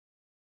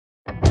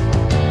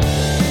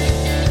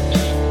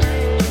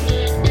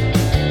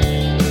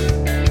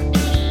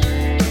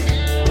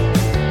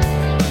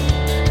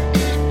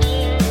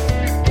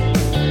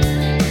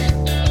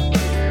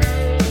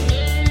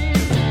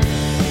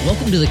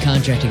Welcome to the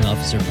Contracting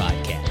Officer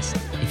Podcast.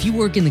 If you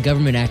work in the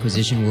government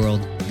acquisition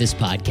world, this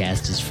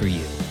podcast is for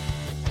you.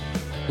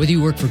 Whether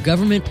you work for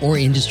government or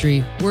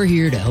industry, we're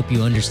here to help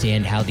you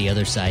understand how the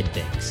other side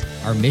thinks.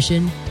 Our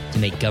mission, to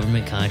make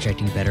government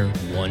contracting better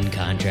one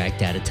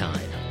contract at a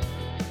time.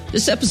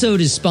 This episode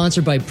is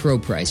sponsored by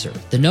ProPricer,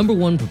 the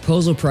 #1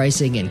 proposal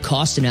pricing and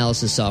cost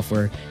analysis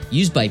software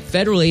used by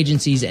federal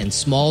agencies and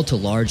small to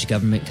large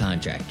government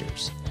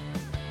contractors.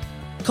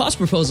 Cost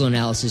proposal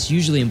analysis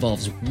usually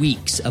involves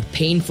weeks of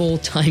painful,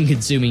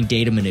 time-consuming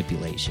data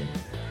manipulation.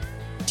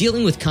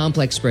 Dealing with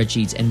complex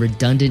spreadsheets and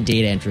redundant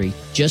data entry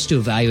just to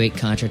evaluate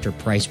contractor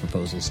price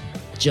proposals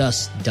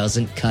just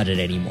doesn't cut it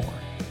anymore.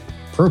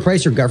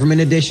 ProPricer Government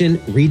Edition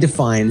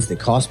redefines the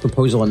cost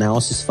proposal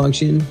analysis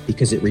function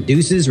because it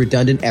reduces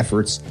redundant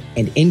efforts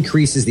and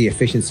increases the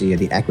efficiency of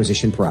the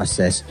acquisition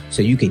process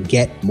so you can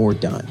get more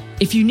done.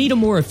 If you need a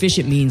more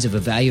efficient means of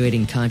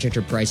evaluating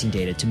contractor pricing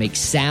data to make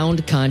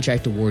sound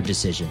contract award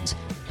decisions,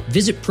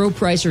 visit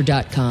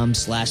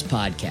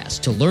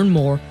propricer.com/podcast to learn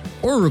more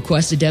or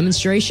request a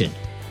demonstration.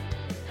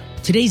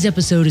 Today's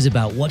episode is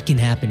about what can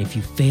happen if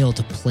you fail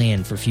to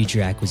plan for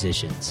future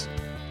acquisitions.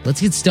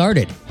 Let's get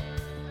started.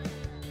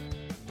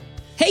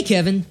 Hey,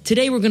 Kevin.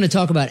 Today we're going to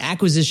talk about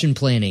acquisition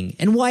planning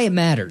and why it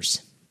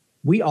matters.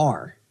 We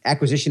are.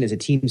 Acquisition is a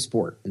team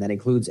sport, and that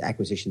includes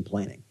acquisition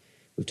planning.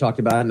 We've talked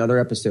about in other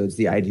episodes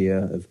the idea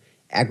of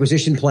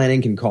acquisition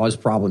planning can cause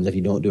problems if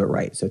you don't do it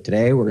right. So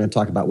today we're going to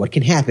talk about what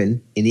can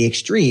happen in the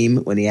extreme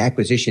when the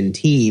acquisition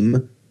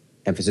team,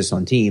 emphasis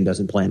on team,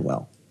 doesn't plan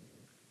well.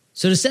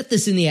 So to set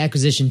this in the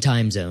acquisition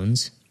time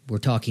zones, we're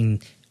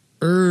talking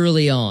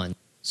early on.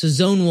 So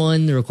Zone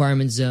 1, the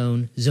requirement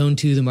zone, Zone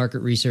 2, the market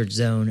research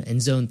zone, and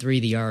Zone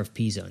 3, the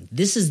RFP zone.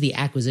 This is the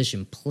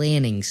acquisition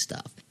planning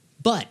stuff.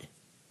 But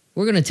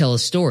we're going to tell a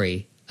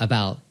story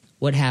about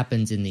what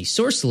happens in the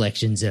source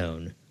selection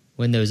zone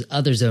when those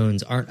other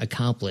zones aren't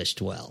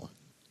accomplished well.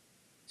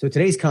 So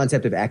today's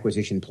concept of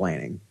acquisition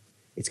planning,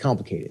 it's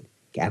complicated.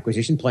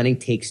 Acquisition planning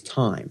takes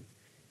time.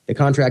 The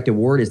contract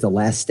award is the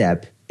last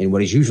step in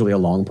what is usually a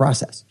long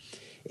process.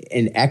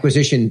 In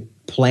acquisition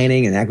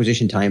planning and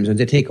acquisition time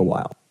zones, it take a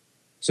while.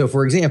 So,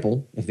 for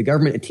example, if the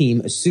government team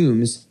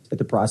assumes that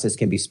the process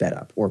can be sped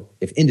up, or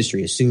if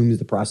industry assumes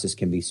the process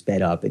can be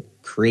sped up, it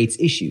creates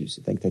issues.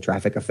 Think the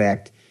traffic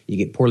effect. You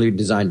get poorly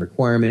designed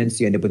requirements.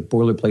 You end up with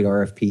boilerplate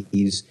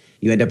RFPs.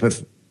 You end up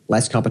with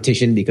less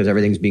competition because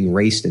everything's being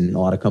raced and a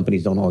lot of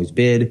companies don't always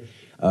bid.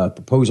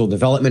 Proposal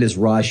development is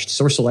rushed.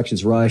 Source selection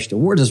is rushed.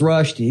 Awards is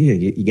rushed.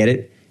 You get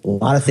it? A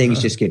lot of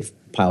things just get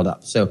piled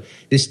up. So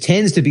this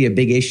tends to be a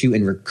big issue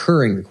in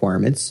recurring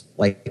requirements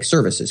like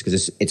services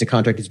because it's a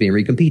contract that's being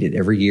recompeted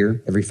every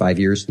year, every 5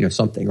 years,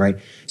 something, right?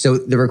 So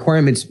the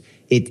requirements,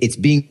 it's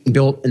being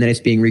built and then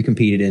it's being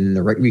recompeted, and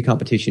the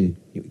recompetition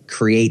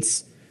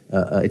creates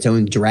its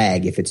own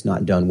drag if it's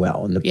not done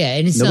well. And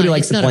it's nobody not,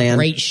 likes it's to not plan. A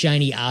great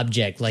shiny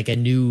object like a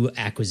new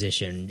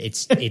acquisition.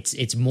 It's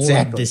more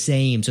Exactly. of the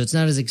same. So it's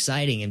not as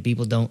exciting and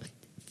people don't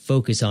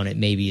focus on it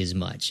maybe as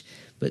much.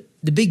 But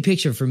the big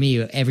picture for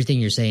me, everything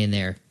you're saying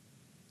there,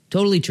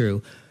 totally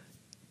true.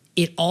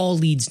 It all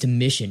leads to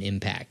mission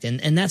impact.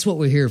 And that's what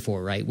we're here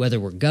for, right? Whether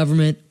we're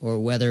government or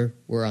whether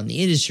we're on the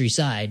industry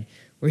side,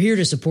 we're here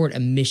to support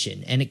a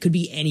mission. And it could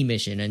be any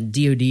mission. And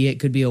DOD, it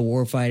could be a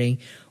warfighting,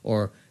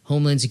 or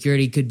Homeland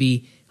Security could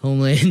be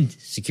Homeland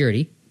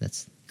Security.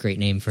 That's a great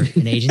name for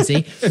an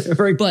agency.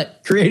 Very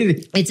but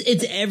creative.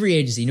 It's every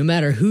agency. No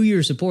matter who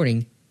you're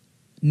supporting,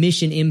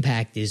 mission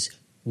impact is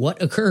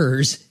what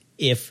occurs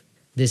if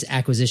this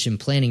acquisition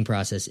planning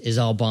process is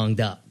all bonged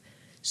up.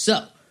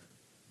 So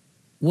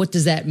what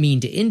does that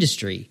mean to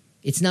industry?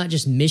 It's not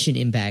just mission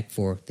impact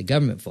for the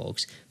government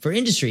folks. For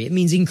industry, it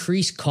means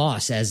increased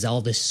costs as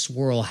all this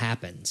swirl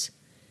happens.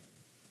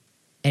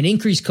 And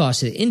increased cost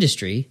to the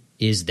industry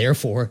is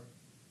therefore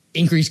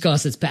increased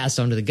cost that's passed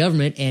on to the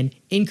government and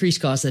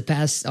increased cost that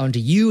passed on to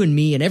you and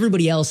me and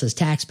everybody else as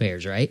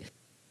taxpayers, right?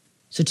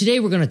 So today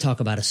we're going to talk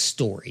about a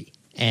story.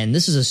 And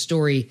this is a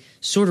story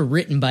sort of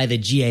written by the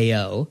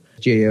GAO.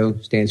 GAO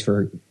stands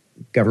for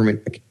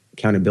Government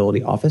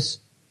Accountability Office.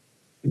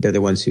 They're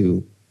the ones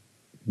who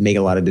make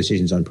a lot of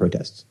decisions on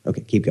protests. Okay,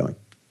 keep going.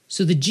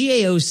 So the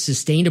GAO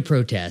sustained a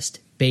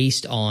protest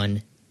based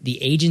on the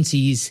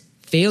agency's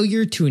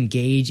failure to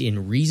engage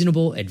in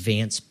reasonable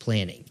advance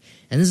planning.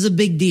 And this is a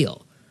big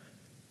deal.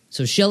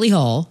 So Shelley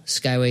Hall,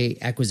 Skyway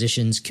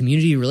Acquisition's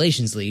community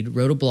relations lead,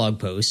 wrote a blog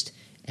post,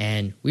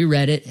 and we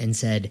read it and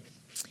said,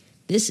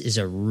 this is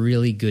a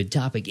really good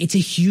topic. It's a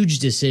huge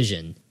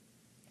decision.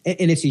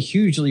 And it's a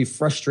hugely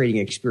frustrating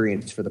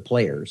experience for the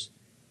players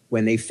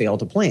when they fail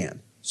to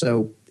plan.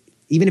 So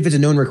even if it's a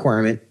known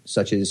requirement,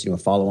 such as a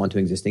follow-on to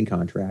an existing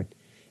contract,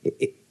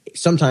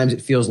 sometimes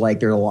it feels like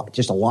there are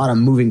just a lot of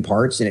moving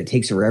parts and it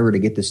takes forever to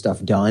get this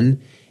stuff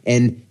done.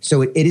 And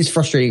so it is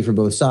frustrating for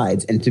both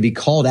sides. And to be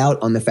called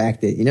out on the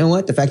fact that,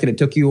 the fact that it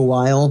took you a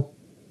while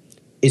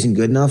isn't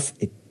good enough,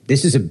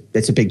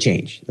 that's a big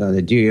change.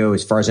 The GAO,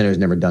 as far as I know, has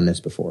never done this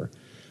before.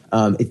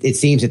 It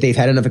seems that they've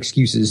had enough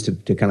excuses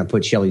to kind of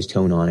put Shelley's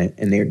tone on it,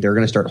 and they're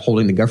going to start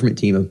holding the government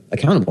team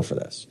accountable for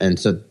this. And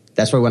so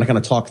That's why we want to kind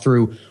of talk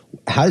through,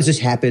 how does this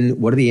happen?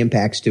 What are the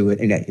impacts to it?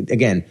 And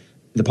again,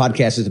 the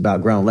podcast is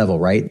about ground level,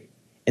 right?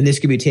 And this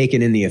could be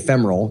taken in the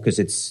ephemeral because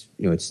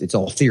it's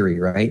all theory,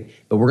 right?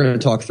 But we're going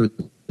to talk through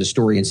the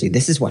story and say,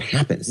 this is what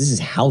happens. This is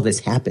how this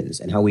happens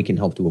and how we can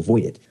help to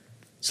avoid it.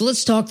 So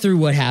let's talk through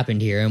what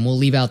happened here, and we'll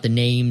leave out the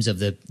names of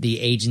the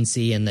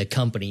agency and the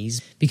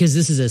companies because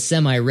this is a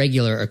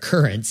semi-regular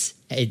occurrence.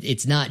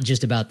 It's not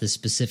just about the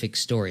specific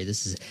story.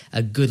 This is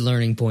a good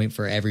learning point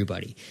for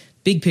everybody.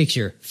 Big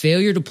picture,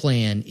 failure to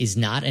plan is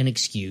not an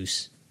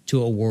excuse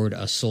to award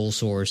a sole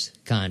source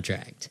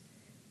contract.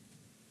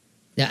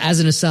 Now, as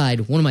an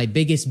aside, one of my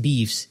biggest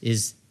beefs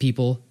is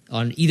people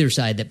on either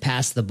side that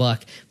pass the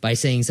buck by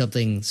saying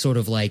something sort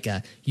of like,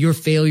 your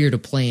failure to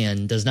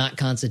plan does not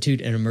constitute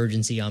an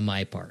emergency on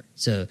my part.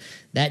 So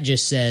that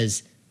just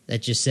says,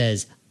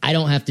 I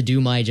don't have to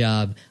do my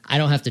job. I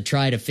don't have to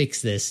try to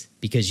fix this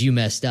because you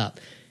messed up.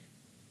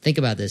 Think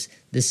about this.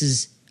 This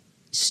is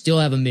still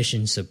have a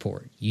mission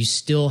support. You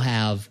still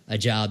have a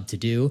job to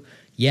do.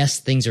 Yes,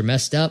 things are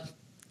messed up.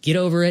 Get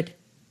over it.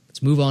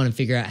 Let's move on and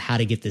figure out how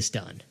to get this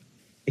done.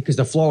 Because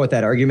the flaw with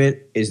that argument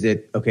is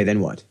that, okay,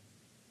 then what?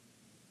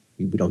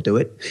 We don't do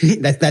it.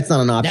 That's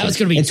not an option. Now it's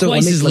going to be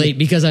twice as late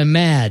because I'm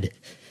mad.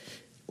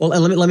 Well,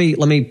 and let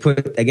me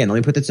put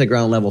this at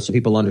ground level so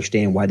people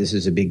understand why this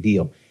is a big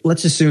deal.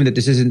 Let's assume that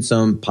this isn't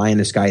some pie in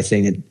the sky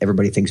thing that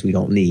everybody thinks we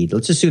don't need.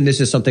 Let's assume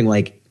this is something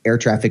like air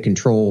traffic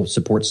control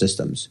support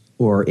systems,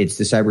 or it's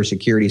the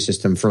cybersecurity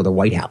system for the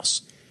White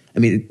House. I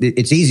mean,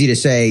 it's easy to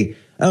say,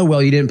 oh,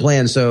 well, you didn't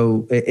plan,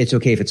 so it's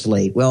okay if it's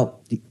late.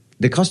 Well,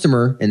 the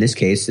customer, in this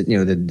case,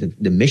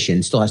 the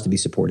mission still has to be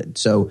supported.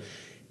 So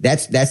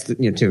that's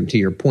to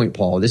your point,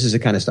 Paul, this is the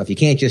kind of stuff you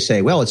can't just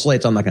say, well, it's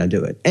late, so I'm not going to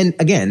do it. And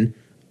again,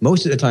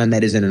 most of the time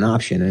that isn't an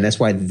option. And that's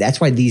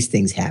why these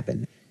things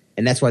happen.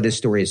 And that's why this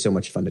story is so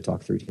much fun to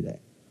talk through today.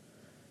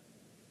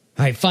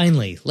 All right,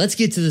 finally, let's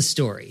get to the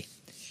story.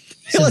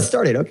 So, let's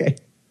start it. Okay.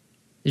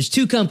 There's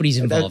two companies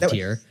involved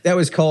here. That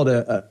was called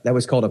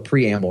a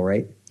preamble,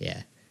 right?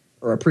 Yeah.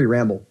 Or a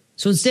pre-ramble.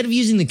 So instead of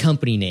using the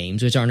company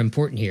names, which aren't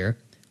important here,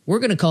 we're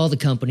going to call the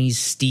companies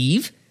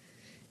Steve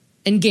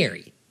and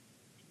Gary.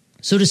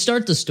 So to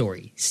start the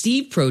story,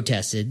 Steve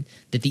protested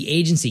that the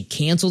agency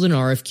canceled an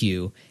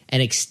RFQ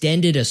and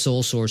extended a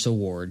sole source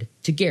award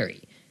to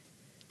Gary.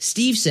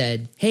 Steve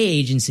said, hey,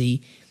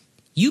 agency,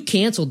 you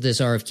canceled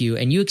this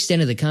RFQ and you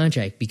extended the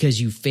contract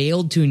because you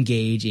failed to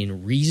engage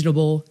in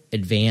reasonable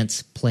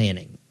advance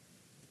planning.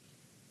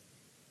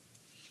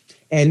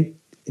 And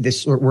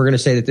we're going to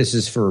say that this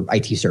is for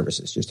IT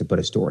services, just to put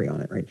a story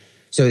on it, right?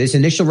 So this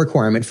initial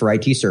requirement for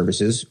IT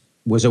services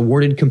was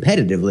awarded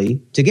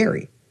competitively to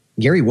Gary.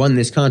 Gary won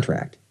this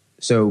contract.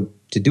 So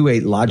to do a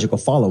logical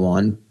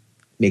follow-on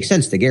makes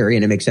sense to Gary,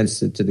 and it makes sense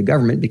to the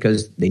government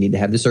because they need to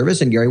have the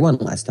service, and Gary won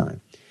last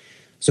time.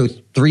 So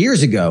 3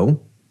 years ago,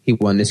 he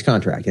won this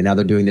contract, and now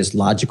they're doing this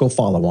logical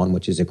follow-on,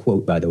 which is a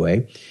quote, by the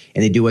way,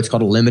 and they do what's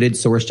called a limited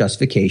source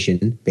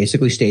justification,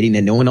 basically stating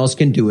that no one else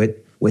can do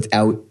it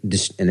without, and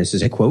this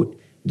is a quote,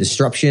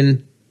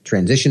 disruption,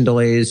 transition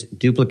delays,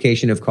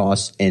 duplication of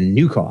costs, and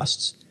new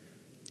costs.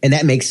 And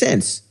that makes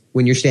sense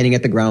when you're standing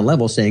at the ground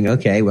level saying,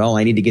 okay, well,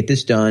 I need to get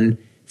this done.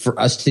 For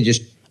us to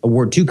just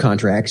award 2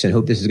 contracts and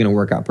hope this is going to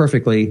work out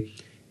perfectly,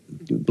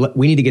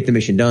 we need to get the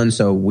mission done,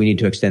 so we need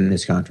to extend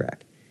this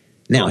contract.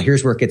 Now,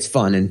 here's where it gets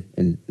fun,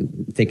 and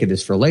think of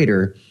this for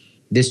later.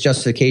 This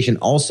justification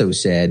also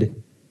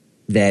said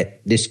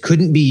that this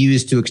couldn't be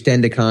used to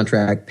extend a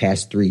contract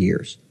past 3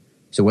 years.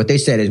 So what they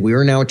said is we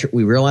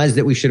realized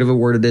that we should have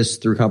awarded this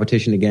through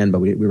competition again, but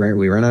we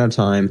ran out of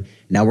time.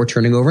 Now we're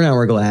turning over an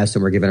hourglass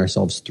and we're giving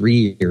ourselves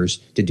 3 years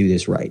to do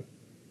this right.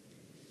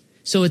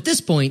 So at this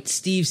point,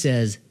 Steve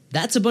says,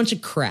 that's a bunch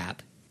of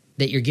crap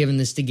that you're giving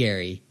this to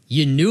Gary.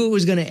 You knew it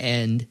was going to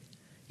end.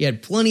 You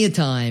had plenty of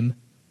time.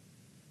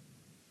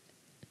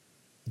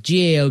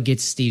 GAO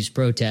gets Steve's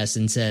protest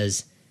and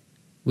says,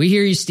 we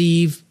hear you,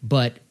 Steve,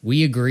 but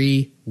we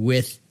agree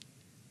with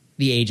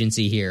the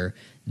agency here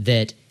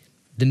that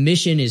the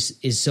mission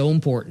is so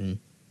important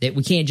that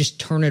we can't just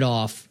turn it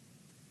off.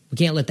 We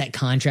can't let that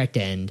contract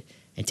end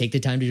and take the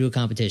time to do a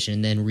competition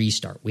and then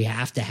restart. We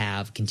have to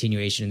have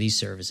continuation of these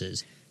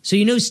services. So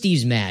you know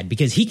Steve's mad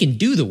because he can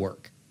do the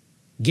work.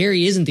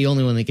 Gary isn't the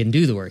only one that can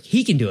do the work.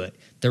 He can do it.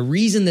 The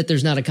reason that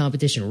there's not a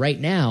competition right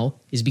now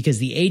is because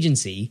the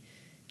agency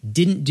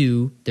didn't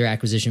do their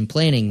acquisition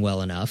planning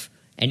well enough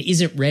and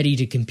isn't ready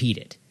to compete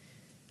it.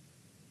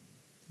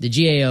 The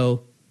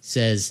GAO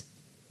says,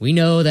 we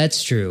know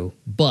that's true,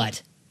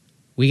 but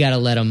we got to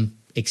let them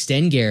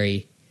extend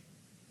Gary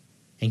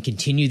and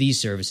continue these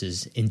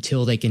services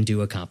until they can do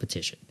a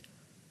competition.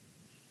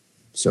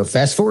 So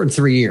fast forward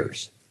 3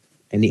 years,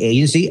 and the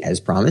agency,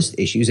 as promised,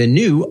 issues a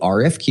new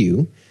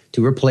RFQ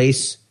to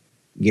replace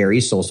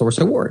Gary's sole source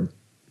award.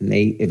 And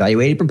they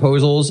evaluated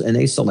proposals, and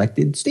they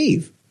selected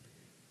Steve.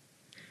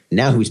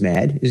 Now who's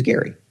mad is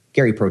Gary.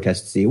 Gary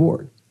protests the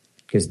award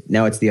because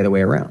now it's the other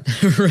way around.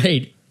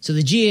 Right. So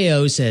the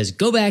GAO says,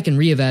 go back and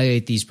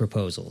reevaluate these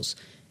proposals.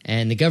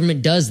 And the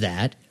government does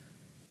that.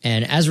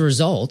 And as a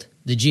result,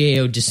 the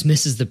GAO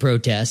dismisses the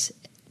protests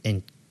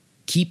and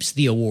keeps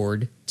the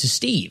award to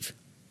Steve.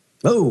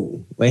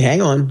 Oh, wait,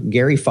 hang on.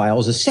 Gary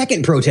files a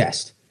second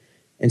protest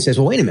and says,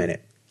 well, wait a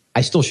minute.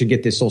 I still should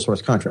get this sole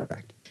source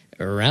contract.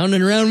 Around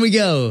and around we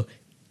go.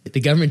 The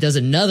government does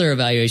another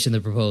evaluation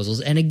of the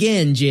proposals, and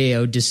again,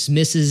 GAO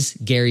dismisses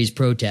Gary's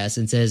protest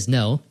and says,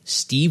 no,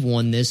 Steve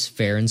won this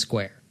fair and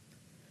square.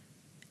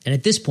 And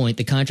at this point,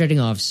 the contracting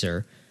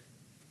officer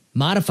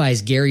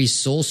modifies Gary's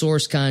sole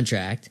source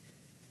contract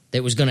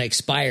that was going to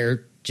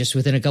expire just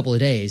within a couple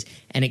of days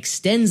and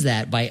extends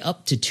that by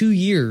up to 2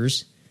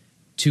 years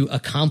to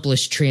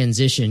accomplish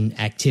transition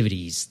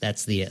activities.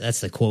 That's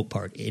the quote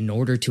part, in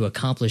order to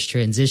accomplish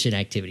transition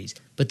activities.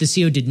 But the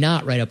CO did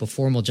not write up a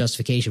formal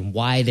justification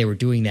why they were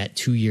doing that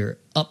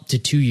up to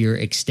 2 year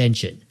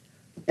extension.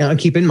 Now,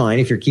 keep in mind,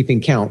 if you're keeping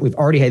count, we've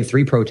already had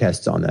 3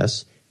 protests on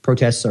this.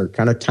 Protests are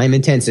kind of time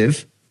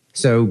intensive.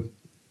 So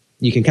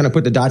you can kind of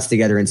put the dots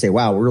together and say,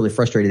 wow, we're really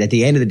frustrated. At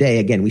the end of the day,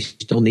 again, we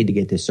still need to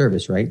get this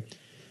service, right?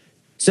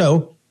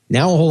 So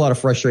now a whole lot of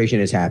frustration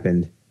has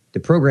happened. The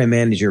program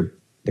manager,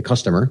 the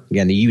customer,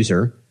 again, the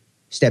user,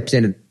 steps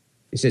in and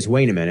says,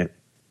 wait a minute,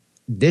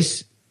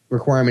 this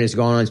requirement has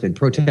gone on, it's been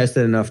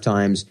protested enough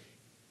times.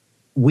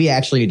 We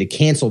actually need to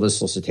cancel this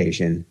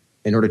solicitation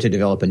in order to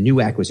develop a new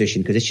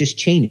acquisition because it's just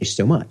changed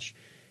so much.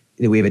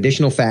 We have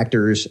additional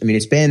factors. I mean,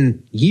 it's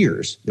been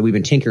years that we've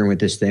been tinkering with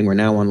this thing. We're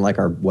now on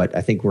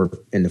I think we're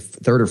in the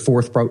 3rd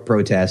or 4th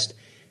protest.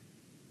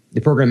 The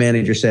program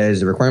manager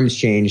says the requirements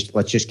changed.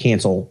 Let's just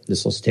cancel the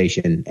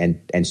solicitation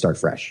and start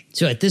fresh.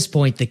 So at this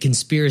point, the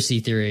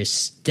conspiracy theorists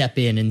step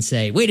in and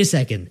say, wait a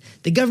second,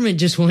 the government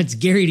just wants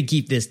Gary to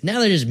keep this.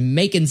 Now they're just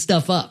making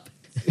stuff up.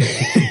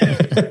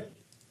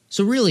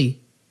 So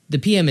really, the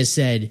PM has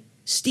said,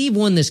 Steve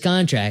won this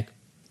contract,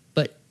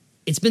 but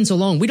it's been so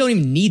long, we don't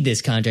even need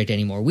this contract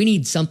anymore. We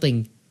need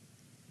something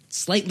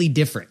slightly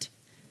different.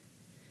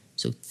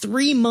 So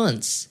 3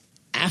 months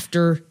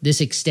after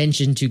this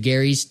extension to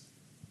Gary's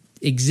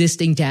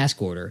existing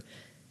task order,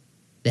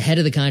 the head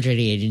of the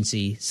contracting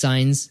agency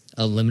signs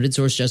a limited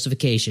source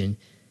justification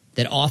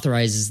that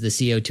authorizes the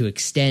CO to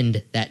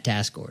extend that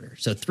task order.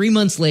 So 3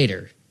 months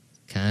later,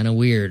 kind of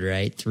weird,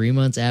 right? 3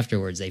 months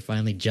afterwards, they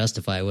finally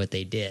justify what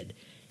they did.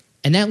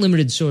 And that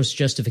limited source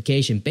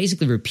justification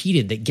basically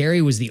repeated that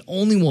Gary was the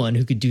only one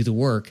who could do the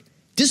work,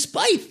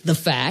 despite the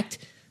fact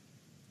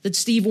that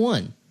Steve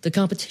won the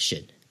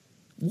competition.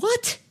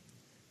 What?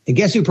 And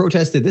guess who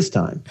protested this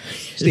time?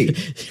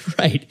 Steve.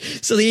 Right.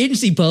 So the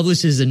agency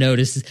publishes a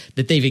notice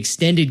that they've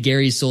extended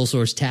Gary's sole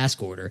source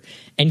task order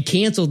and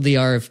canceled the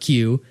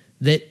RFQ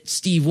that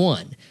Steve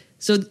won.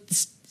 So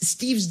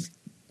Steve's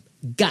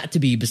got to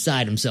be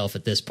beside himself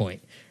at this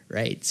point,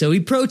 right? So he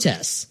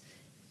protests.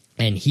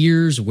 And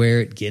here's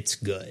where it gets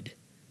good.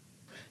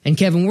 And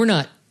Kevin, we're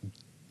not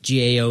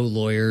GAO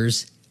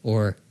lawyers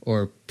or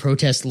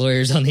protest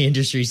lawyers on the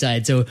industry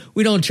side, so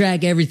we don't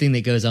track everything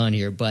that goes on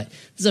here. But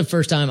this is the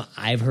first time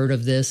I've heard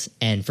of this,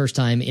 and first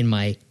time in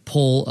my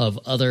poll of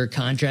other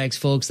contracts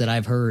folks that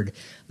I've heard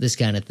this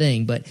kind of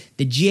thing. But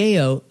the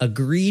GAO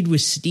agreed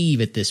with Steve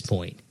at this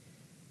point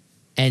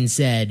and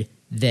said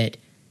that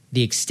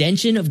the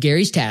extension of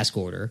Gary's task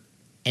order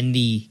and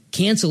the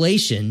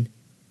cancellation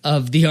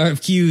of the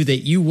RFQ that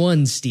you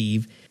won,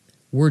 Steve,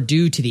 were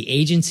due to the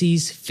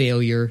agency's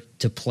failure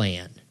to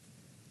plan.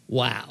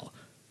 Wow.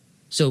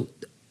 So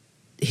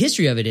the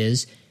history of it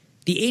is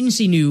the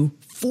agency knew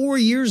 4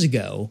 years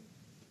ago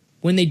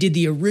when they did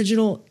the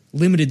original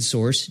limited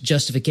source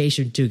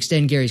justification to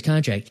extend Gary's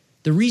contract,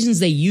 the reasons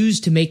they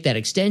used to make that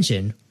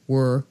extension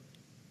were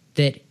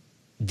that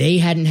they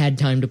hadn't had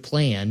time to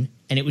plan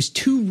and it was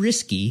too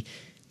risky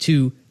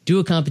to do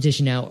a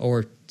competition now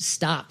or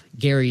stop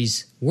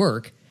Gary's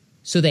work.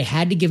 So they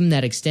had to give him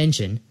that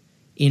extension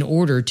in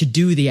order to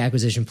do the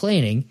acquisition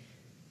planning.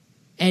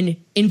 And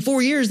in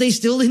 4 years, they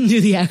still didn't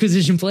do the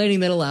acquisition planning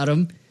that allowed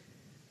them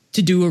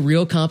to do a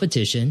real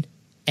competition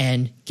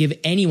and give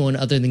anyone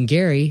other than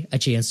Gary a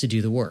chance to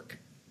do the work.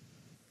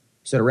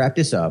 So to wrap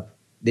this up,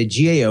 the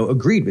GAO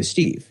agreed with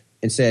Steve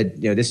and said,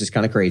 this is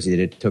kind of crazy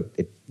that it took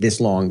this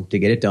long to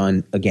get it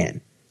done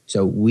again.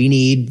 So we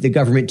need the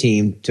government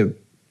team to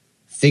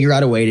figure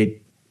out a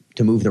way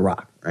to move the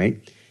rock,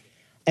 right?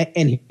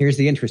 And here's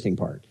the interesting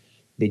part.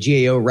 The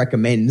GAO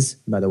recommends,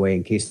 by the way,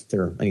 in case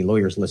there are any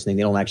lawyers listening,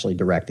 they don't actually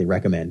direct, they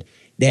recommend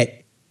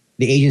that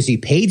the agency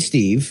paid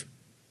Steve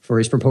for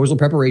his proposal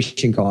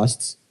preparation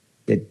costs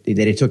that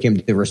it took him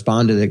to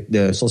respond to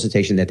the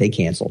solicitation that they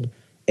canceled,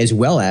 as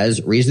well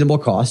as reasonable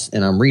costs,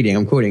 and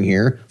I'm quoting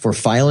here, for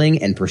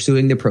filing and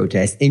pursuing the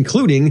protest,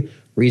 including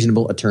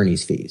reasonable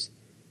attorney's fees.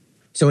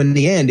 So in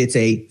the end, it's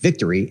a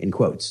victory in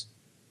quotes.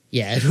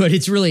 Yeah, but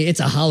it's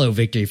a hollow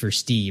victory for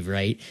Steve,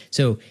 right?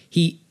 So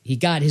he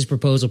got his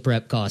proposal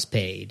prep costs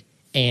paid,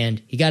 and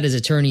he got his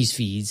attorney's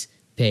fees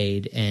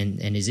paid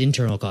and his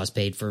internal costs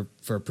paid for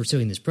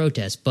pursuing this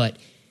protest. But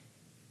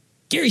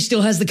Gary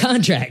still has the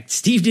contract.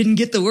 Steve didn't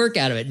get the work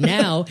out of it.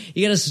 Now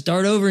you got to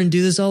start over and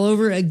do this all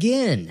over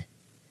again.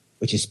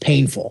 Which is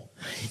painful.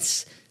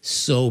 It's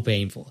so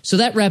painful. So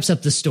that wraps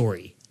up the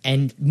story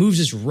and moves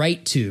us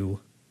right to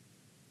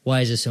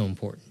why is this so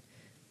important?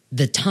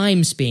 The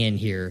time span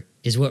here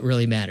is what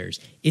really matters.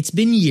 It's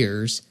been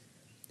years,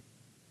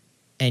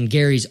 and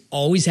Gary's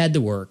always had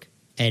the work,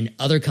 and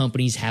other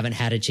companies haven't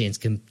had a chance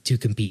to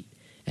compete.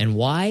 And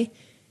why?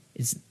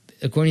 It's,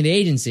 according to the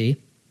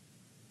agency,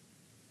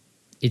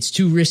 it's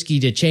too risky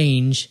to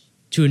change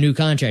to a new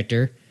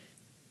contractor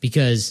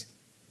because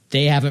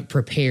they haven't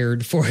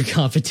prepared for a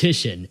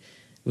competition,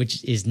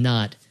 which is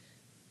not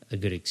a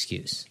good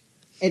excuse.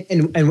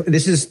 And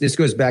this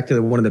goes back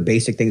to one of the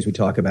basic things we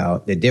talk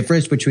about. The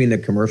difference between the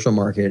commercial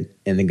market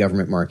and the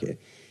government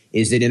market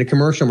is that in a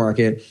commercial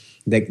market,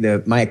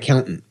 my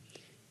accountant,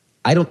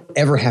 I don't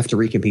ever have to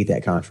recompete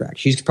that contract.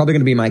 She's probably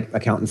going to be my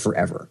accountant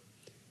forever.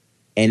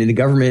 And in the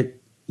government,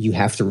 you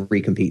have to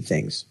recompete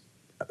things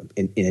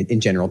in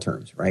general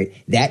terms, right?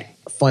 That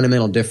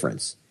fundamental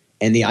difference.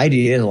 And the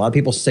idea is a lot of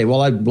people say,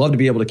 well, I'd love to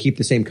be able to keep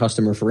the same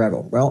customer forever.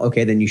 Well,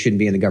 okay, then you shouldn't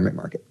be in the government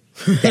market.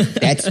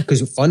 That's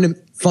because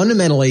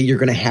fundamentally you're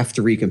going to have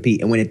to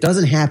recompete. And when it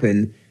doesn't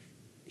happen,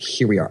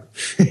 here we are.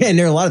 And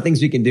there are a lot of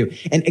things we can do.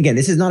 And again,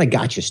 this is not a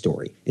gotcha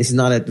story. This is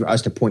not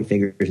us to point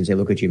fingers and say,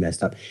 look what you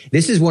messed up.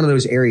 This is one of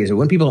those areas that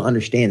when people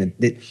understand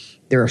that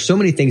there are so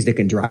many things that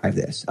can drive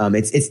this.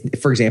 It's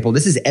for example,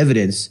 this is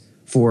evidence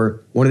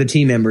for one of the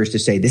team members to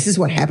say, this is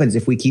what happens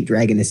if we keep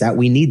dragging this out.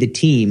 We need the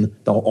team,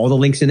 all the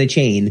links in the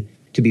chain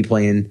to be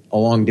playing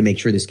along to make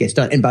sure this gets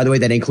done. And by the way,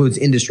 that includes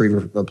industry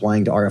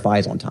replying to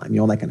RFIs on time,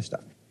 all that kind of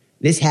stuff.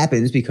 This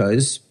happens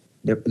because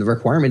the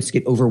requirements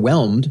get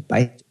overwhelmed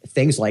by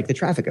things like the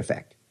traffic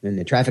effect. And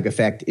the traffic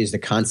effect is the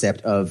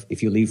concept of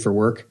if you leave for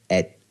work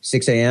at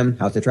 6 a.m.,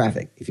 how's the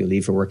traffic? If you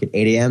leave for work at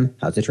 8 a.m.,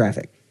 how's the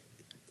traffic?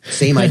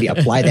 Same idea.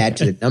 Apply that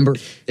to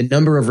the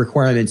number of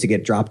requirements that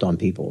get dropped on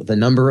people, the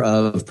number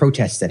of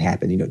protests that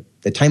happen,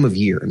 the time of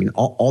year. I mean,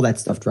 all that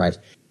stuff drives.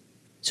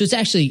 So it's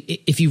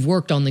actually, if you've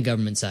worked on the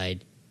government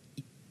side,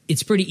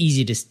 it's pretty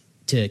easy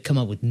to come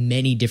up with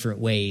many different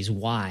ways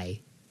why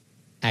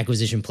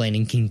acquisition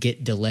planning can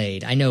get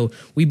delayed. I know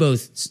we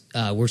both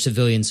were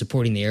civilians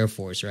supporting the Air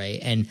Force, right?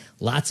 And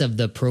lots of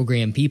the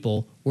program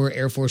people were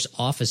Air Force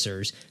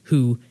officers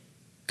who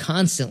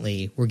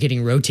constantly were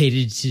getting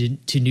rotated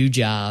to new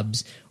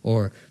jobs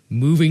or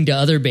moving to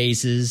other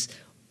bases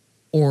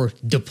or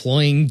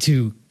deploying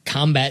to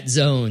combat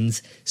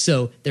zones.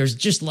 So there's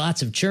just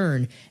lots of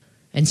churn.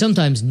 And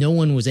sometimes no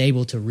one was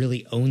able to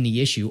really own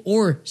the issue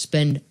or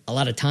spend a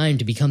lot of time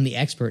to become the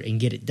expert and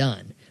get it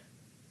done.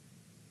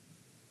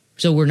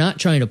 So we're not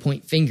trying to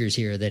point fingers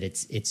here that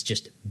it's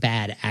just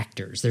bad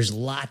actors. There's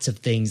lots of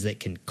things that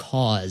can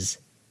cause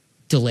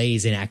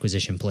delays in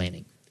acquisition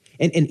planning.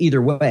 And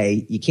either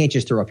way, you can't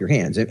just throw up your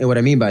hands. And what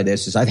I mean by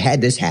this is I've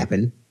had this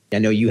happen. I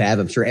know you have.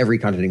 I'm sure every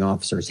contracting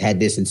officer has had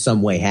this in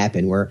some way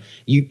happen where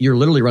you're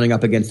literally running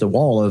up against the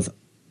wall of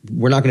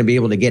we're not going to be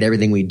able to get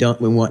everything we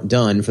want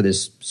done for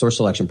this source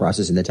selection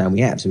process in the time we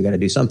have. So we got to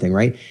do something,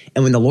 right?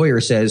 And when the lawyer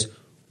says,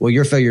 well,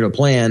 your failure to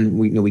plan,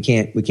 we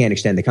can't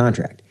extend the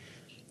contract.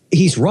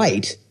 He's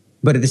right.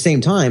 But at the same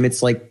time,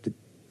 it's like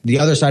the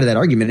other side of that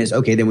argument is,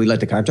 okay, then we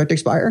let the contract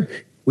expire,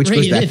 which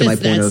goes back to my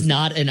point of. That's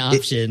not an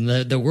option.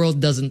 The world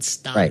doesn't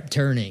stop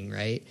turning,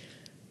 right?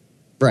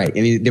 Right.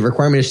 I mean, the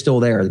requirement is still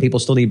there. The people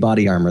still need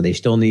body armor. They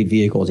still need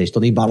vehicles. They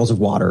still need bottles of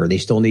water. They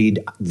still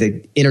need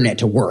the internet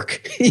to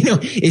work.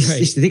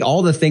 It's I think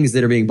all the things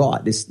that are being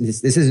bought. This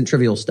isn't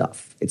trivial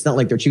stuff. It's not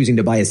like they're choosing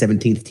to buy a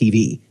 17th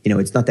TV.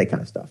 It's not that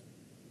kind of stuff.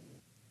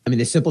 I mean,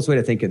 the simplest way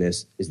to think of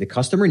this is the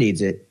customer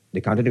needs it.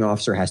 The contracting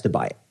officer has to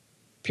buy it.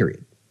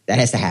 Period. That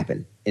has to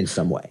happen in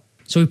some way.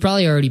 So we've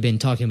probably already been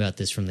talking about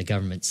this from the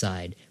government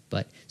side,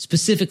 but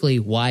specifically,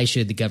 why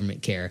should the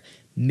government care?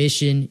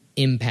 Mission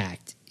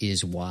impact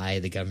is why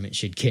the government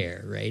should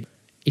care, right?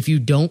 If you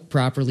don't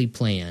properly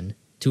plan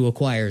to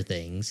acquire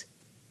things,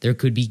 there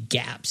could be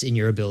gaps in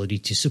your ability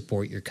to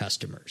support your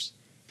customers.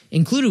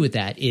 Included with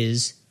that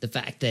is the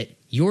fact that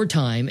your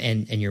time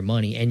and your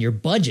money and your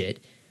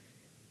budget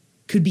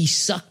could be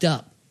sucked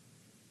up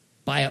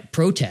by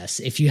protests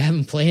if you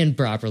haven't planned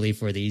properly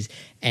for these.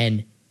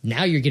 And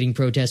now you're getting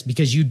protests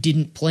because you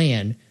didn't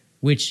plan,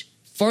 which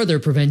further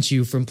prevents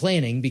you from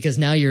planning because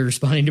now you're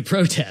responding to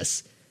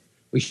protests.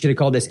 We should have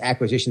called this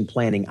acquisition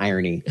planning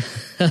irony,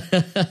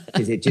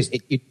 because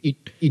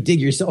you dig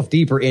yourself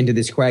deeper into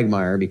this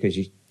quagmire because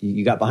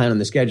you got behind on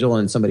the schedule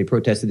and somebody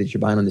protested that you're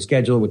behind on the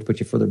schedule, which put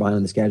you further behind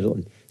on the schedule.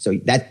 And so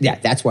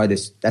that's why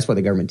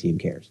the government team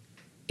cares.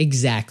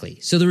 Exactly.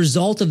 So the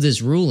result of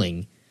this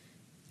ruling,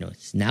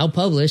 it's now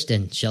published,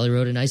 and Shelley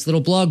wrote a nice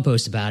little blog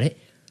post about it.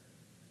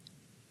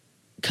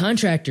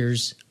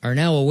 Contractors are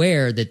now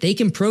aware that they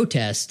can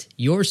protest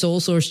your sole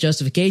source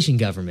justification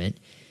government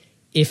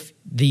if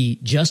the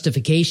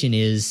justification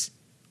is,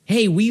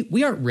 hey,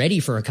 we aren't ready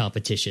for a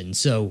competition,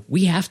 so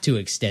we have to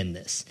extend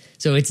this.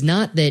 So it's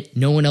not that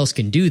no one else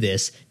can do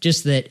this,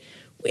 just that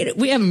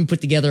we haven't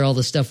put together all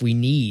the stuff we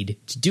need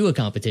to do a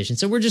competition,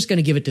 so we're just going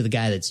to give it to the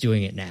guy that's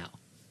doing it now.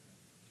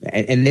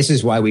 And this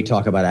is why we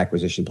talk about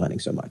acquisition planning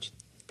so much.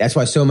 That's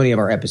why so many of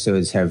our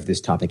episodes have this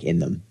topic in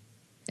them.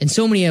 And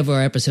so many of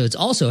our episodes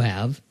also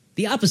have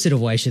the opposite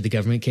of why should the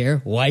government care?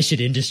 Why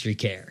should industry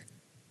care?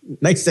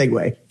 Nice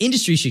segue.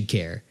 Industry should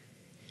care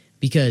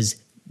because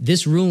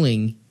this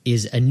ruling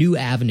is a new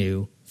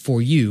avenue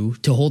for you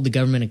to hold the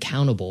government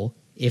accountable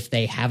if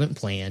they haven't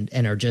planned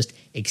and are just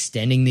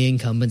extending the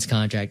incumbent's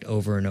contract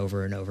over and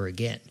over and over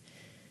again.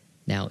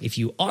 Now, if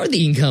you are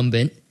the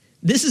incumbent,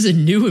 this is a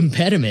new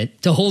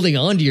impediment to holding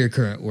on to your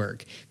current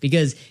work,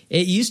 because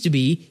it used to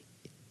be,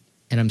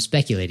 and I'm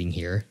speculating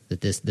here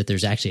that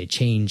there's actually a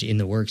change in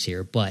the works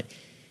here, but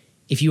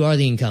if you are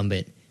the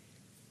incumbent,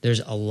 there's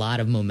a lot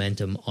of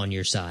momentum on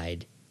your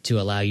side to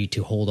allow you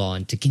to hold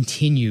on to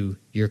continue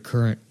your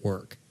current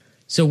work.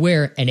 So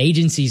where an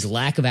agency's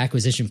lack of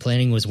acquisition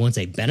planning was once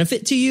a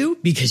benefit to you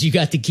because you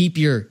got to keep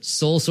your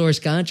sole source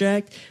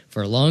contract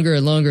for longer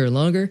and longer and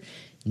longer,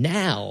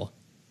 now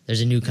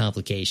there's a new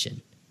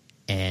complication.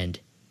 And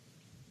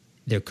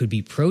there could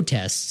be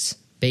protests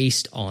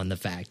based on the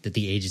fact that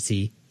the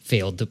agency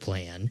failed to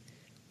plan,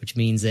 which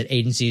means that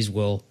agencies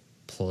will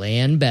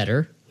plan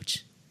better,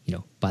 which,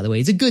 by the way,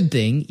 is a good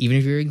thing. Even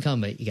if you're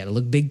incumbent, you got to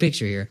look big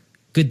picture here.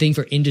 Good thing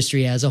for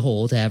industry as a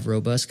whole to have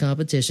robust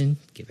competition,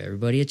 give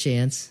everybody a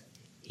chance,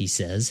 he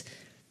says.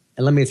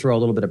 And let me throw a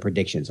little bit of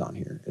predictions on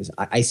here.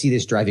 I see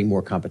this driving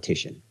more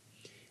competition.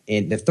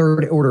 And the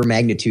third order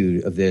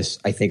magnitude of this,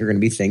 I think, are going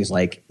to be things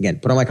like, again,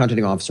 put on my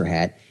contracting officer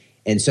hat.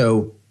 And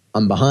so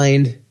I'm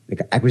behind.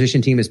 The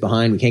acquisition team is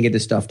behind. We can't get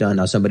this stuff done.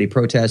 Now somebody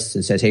protests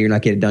and says, hey, you're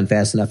not getting it done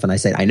fast enough. And I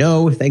say, I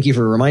know. Thank you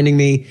for reminding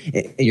me.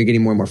 And you're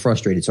getting more and more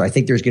frustrated. So I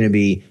think there's going to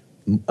be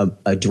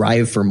a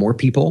drive for more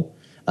people,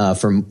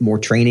 for more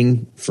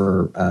training,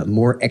 for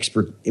more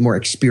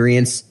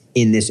experience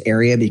in this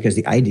area, because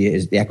the idea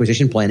is the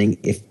acquisition planning.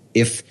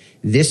 If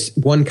this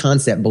one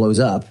concept blows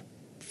up,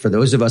 for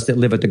those of us that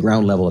live at the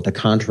ground level, at the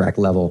contract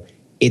level,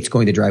 it's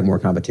going to drive more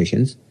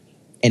competitions.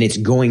 And it's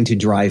going to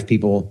drive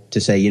people to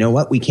say, you know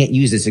what, we can't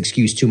use this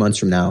excuse 2 months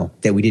from now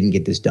that we didn't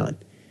get this done.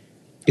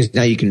 Because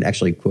now you can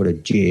actually quote a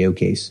GAO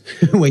case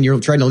when you're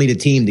trying to lead a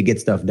team to get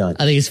stuff done.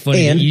 I think it's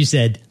funny that you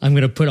said, I'm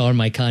going to put on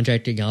my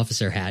contracting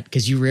officer hat,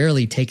 because you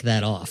rarely take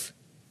that off.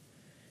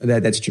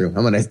 That's true.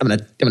 I'm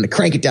gonna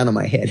crank it down on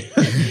my head.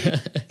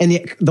 And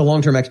the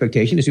long-term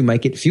expectation is we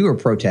might get fewer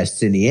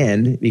protests in the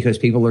end, because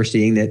people are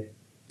seeing that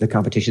the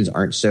competitions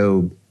aren't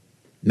so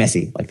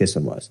messy like this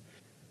one was.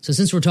 So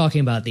since we're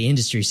talking about the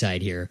industry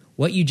side here,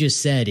 what you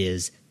just said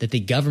is that the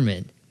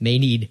government may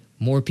need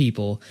more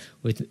people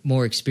with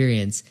more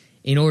experience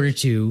in order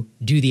to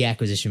do the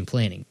acquisition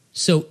planning.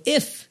 So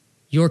if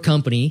your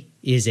company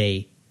is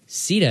a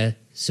CETA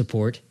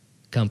support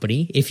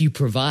company, if you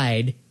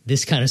provide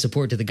this kind of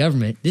support to the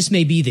government, this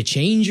may be the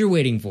change you're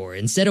waiting for.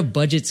 Instead of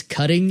budgets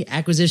cutting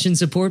acquisition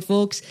support,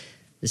 folks,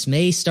 this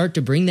may start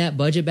to bring that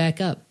budget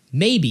back up.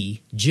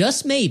 Maybe,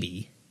 just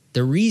maybe,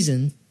 the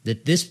reason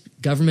that this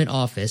government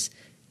office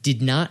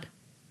did not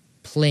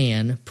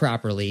plan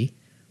properly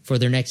for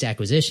their next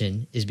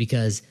acquisition is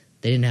because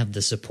they didn't have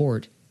the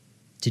support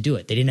to do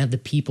it. They didn't have the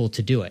people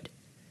to do it.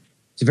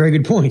 It's a very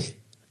good point.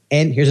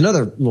 And here's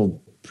another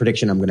little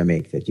prediction I'm going to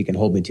make that you can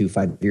hold me to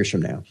 5 years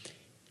from now.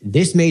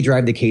 This may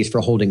drive the case for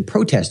holding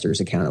protesters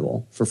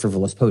accountable for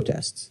frivolous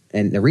protests.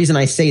 And the reason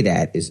I say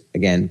that is,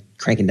 again,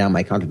 cranking down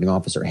my contracting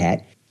officer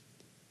hat.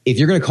 If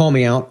you're going to call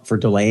me out for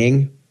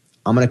delaying,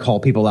 I'm going to call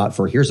people out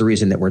for, here's the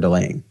reason that we're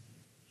delaying.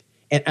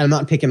 And I'm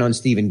not picking on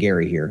Steve and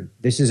Gary here.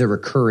 This is a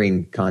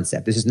recurring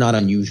concept. This is not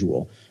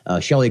unusual.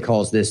 Shelley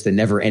calls this the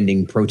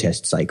never-ending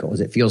protest cycle,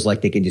 as it feels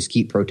like they can just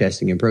keep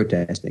protesting and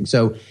protesting.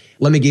 So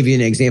let me give you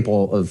an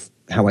example of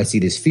how I see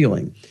this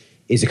feeling.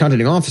 As a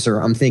contracting officer,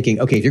 I'm thinking,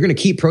 okay, if you're going to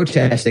keep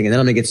protesting and then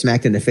I'm going to get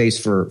smacked in the face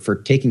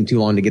for taking too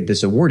long to get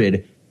this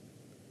awarded,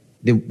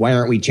 then why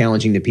aren't we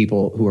challenging the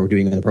people who are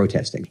doing the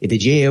protesting? If the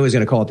GAO is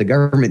going to call out the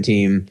government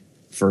team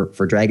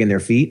for dragging their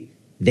feet,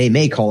 they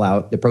may call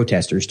out the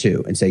protesters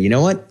too and say, you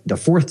know what? The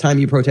fourth time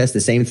you protest the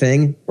same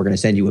thing, we're going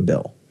to send you a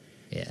bill.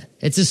 Yeah,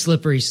 it's a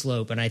slippery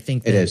slope, and I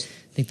think it is.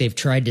 I think they've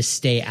tried to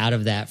stay out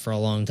of that for a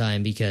long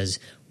time, because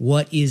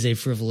what is a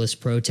frivolous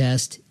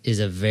protest is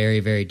a very,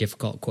 very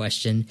difficult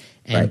question.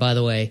 And right. By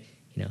the way,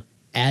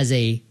 as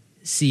a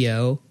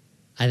CO,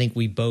 I think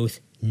we both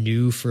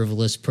knew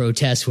frivolous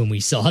protests when we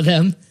saw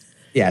them.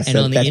 Yeah, and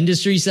on the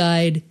industry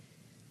side,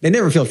 they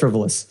never feel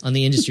frivolous. On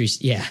the industry,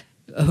 yeah,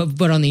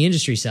 but on the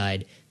industry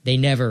side, they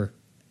never.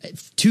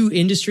 To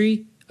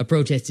industry, a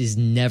protest is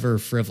never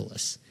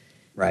frivolous.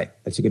 Right.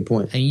 That's a good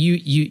point. And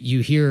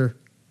you hear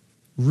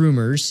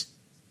rumors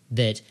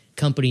that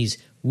companies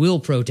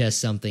will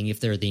protest something if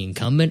they're the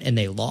incumbent and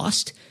they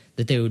lost,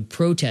 that they would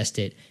protest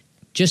it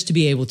just to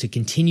be able to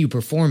continue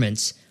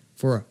performance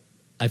for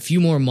a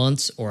few more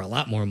months or a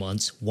lot more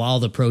months while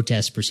the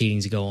protest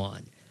proceedings go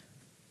on.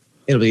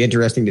 It'll be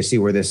interesting to see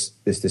where this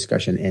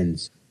discussion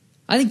ends.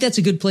 I think that's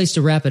a good place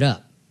to wrap it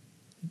up.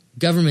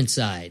 Government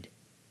side.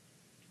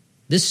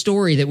 This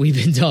story that we've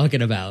been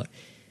talking about,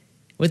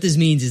 what this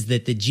means is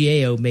that the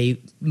GAO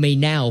may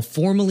now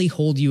formally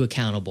hold you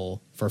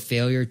accountable for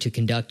failure to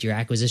conduct your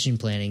acquisition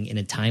planning in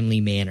a timely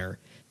manner,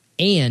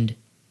 and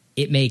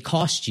it may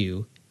cost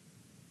you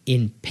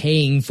in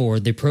paying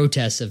for the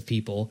protests of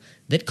people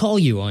that call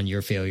you on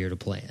your failure to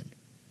plan.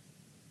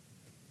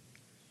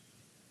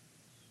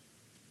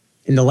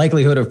 And the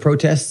likelihood of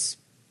protests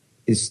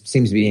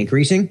seems to be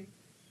increasing.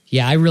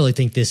 Yeah, I really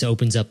think this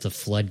opens up the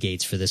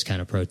floodgates for this kind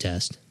of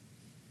protest.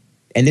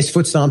 And this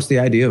foot stomps the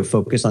idea of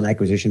focus on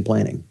acquisition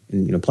planning.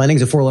 And, planning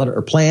is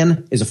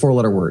plan is a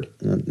 4-letter word.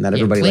 Not everybody likes to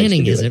do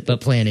planning it. isn't,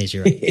 but plan is,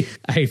 you're right.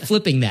 All right,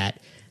 flipping that,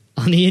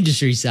 on the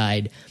industry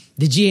side,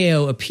 the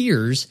GAO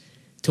appears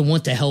to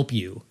want to help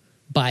you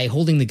by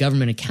holding the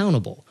government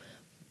accountable.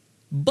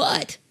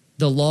 But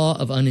the law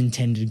of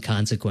unintended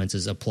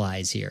consequences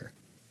applies here.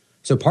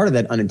 So part of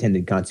that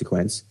unintended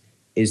consequence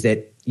is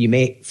that you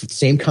may,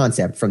 same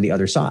concept from the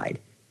other side,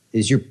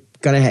 is you're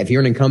going to have, if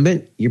you're an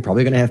incumbent, you're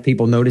probably going to have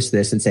people notice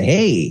this and say,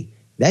 hey,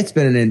 that's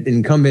been an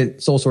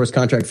incumbent sole source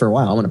contract for a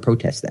while. I want to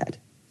protest that.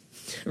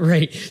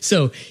 Right.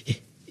 So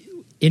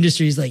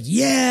industry is like,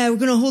 yeah, we're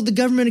going to hold the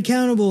government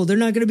accountable. They're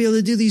not going to be able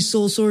to do these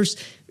sole source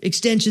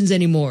extensions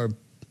anymore.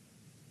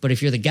 But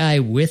if you're the guy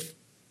with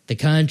the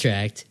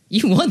contract,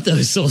 you want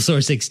those sole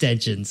source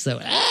extensions.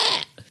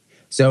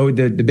 So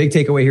the big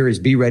takeaway here is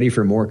be ready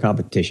for more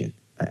competition.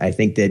 I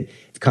think that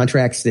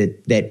contracts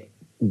that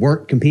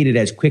weren't competed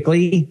as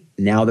quickly,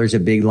 now there's a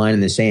big line in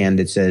the sand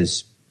that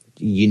says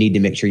you need to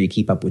make sure you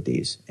keep up with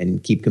these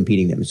and keep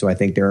competing them. So I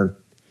think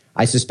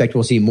I suspect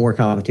we'll see more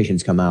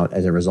competitions come out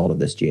as a result of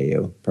this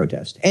GAO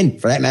protest.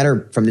 And for that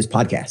matter, from this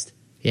podcast.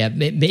 Yeah,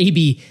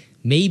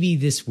 maybe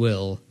this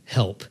will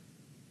help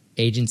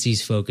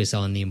agencies focus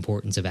on the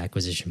importance of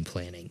acquisition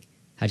planning.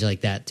 How'd you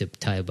like that to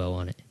tie a bow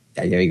on it?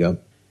 Yeah, there you go.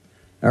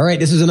 All right,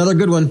 this is another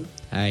good one.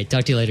 All right,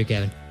 talk to you later,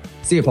 Kevin.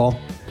 See you, Paul.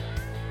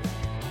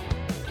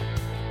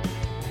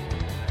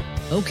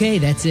 Okay,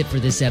 that's it for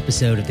this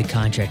episode of the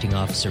Contracting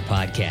Officer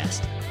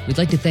Podcast. We'd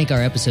like to thank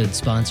our episode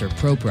sponsor,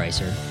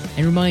 ProPricer,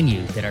 and remind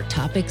you that our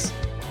topics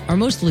are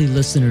mostly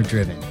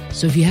listener-driven.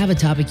 So if you have a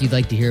topic you'd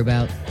like to hear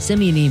about, send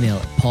me an email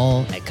at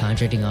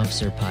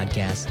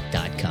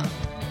paul@contractingofficerpodcast.com.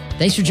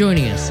 Thanks for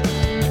joining us.